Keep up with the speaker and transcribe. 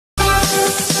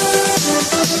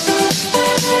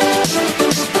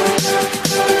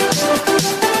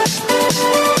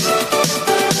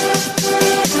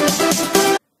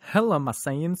Hello my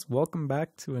Saiyans, welcome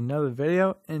back to another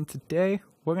video, and today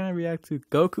we're gonna react to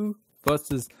Goku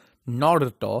versus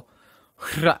Naruto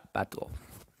rap battle.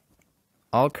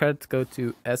 All credits go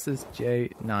to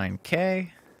ssj9k,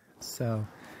 so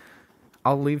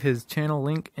I'll leave his channel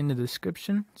link in the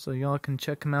description so y'all can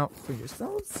check him out for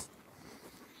yourselves.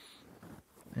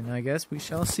 And I guess we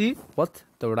shall see what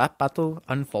the rap battle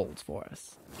unfolds for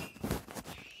us.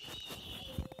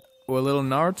 Or a little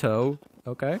Naruto,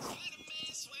 okay.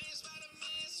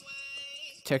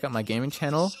 Check out my gaming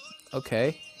channel.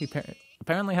 Okay, he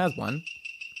apparently has one.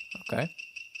 Okay.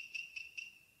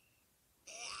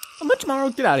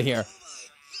 Maru, get out of here.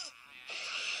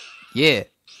 Yeah.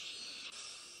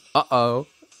 Uh-oh.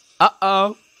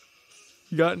 Uh-oh.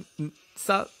 You got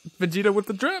Vegeta with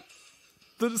the drip.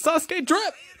 The Sasuke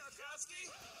drip.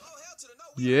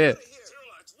 Yeah.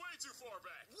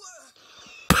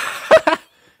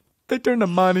 They turned to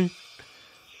money.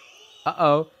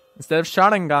 Uh-oh. Instead of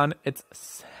Sharingan, it's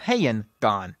Saiyan.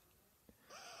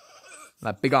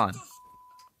 Like, be gone.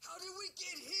 How did we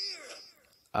get here?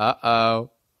 Uh-oh.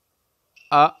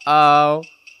 Uh-oh.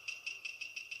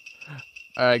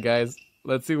 Alright, guys.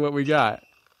 Let's see what we got.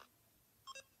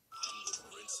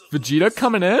 Vegeta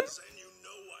coming in?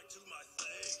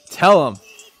 Tell him.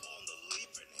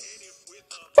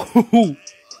 Ooh.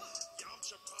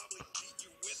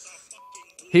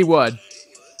 He would.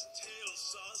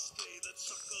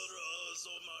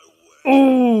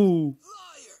 Ooh.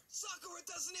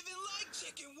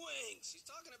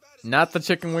 Not the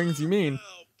chicken wings you mean.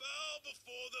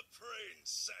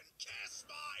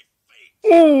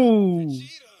 Ooh.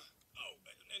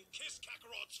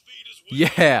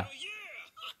 Yeah.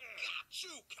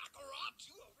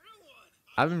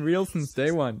 I've been real since day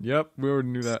one. Yep, we already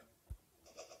knew that.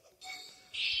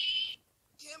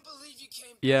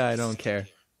 Yeah, I don't care.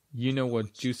 You know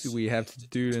what jutsu we have to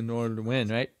do in order to win,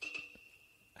 right?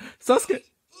 Sasuke!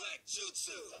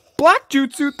 Black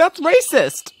jutsu? That's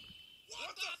racist!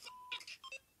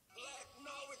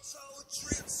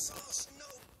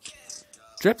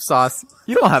 Drip sauce?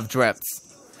 You don't have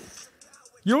drips.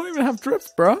 You don't even have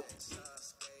drips, bro.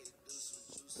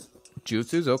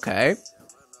 Jutsu's okay.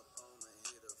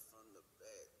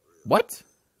 What?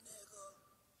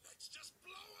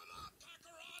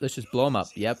 Let's just blow him up.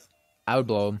 Yep. I would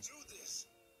blow him.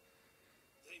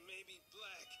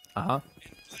 Uh-huh.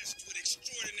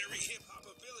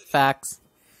 Facts.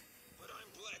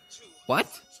 What?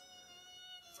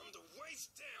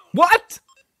 What?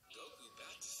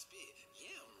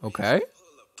 Okay.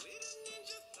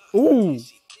 Ooh.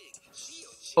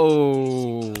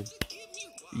 Oh.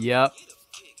 Yep.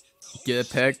 Get a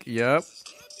pick. Yep.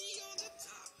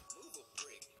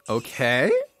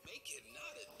 Okay.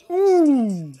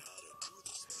 Ooh.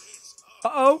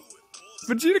 Uh-oh.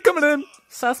 Vegeta coming in.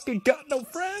 Sasuke got no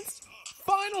friends.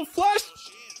 Final flash.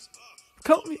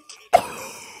 Help me.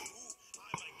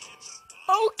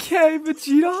 Okay,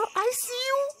 Vegeta. I see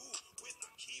you.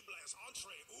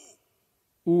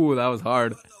 Ooh, that was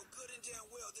hard.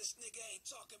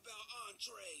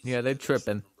 Yeah, they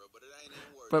tripping.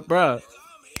 But bruh,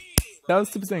 that was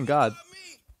Super Saiyan God.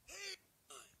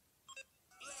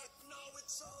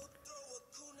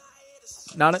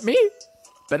 Not at me.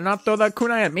 Better not throw that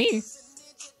kunai at me.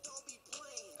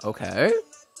 Okay.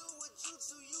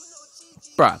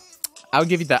 Bruh, I would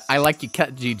give you that I like you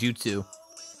cut jutsu.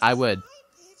 I would.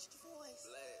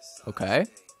 Okay.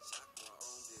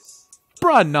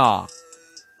 Bruh, nah.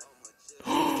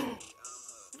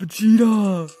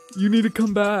 Vegeta, you need to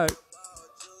come back.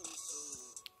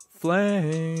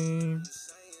 Flame.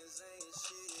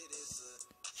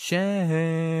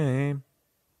 Shame.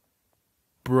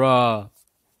 Bruh.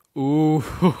 Ooh.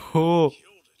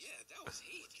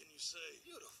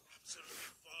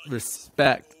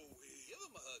 Respect.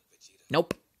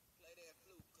 Nope.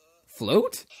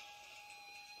 Float?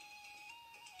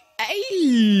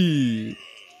 Hey.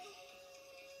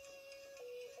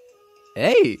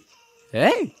 Hey.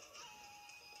 Hey.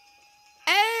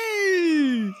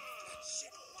 Hey.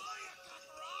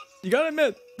 You gotta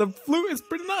admit, the flute is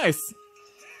pretty nice.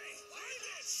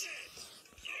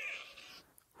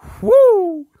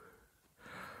 Woo!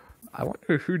 I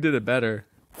wonder who did it better,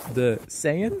 the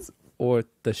Saiyans or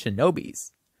the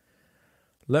Shinobis?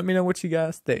 Let me know what you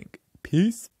guys think.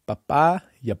 Peace, bye-bye,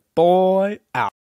 your boy out.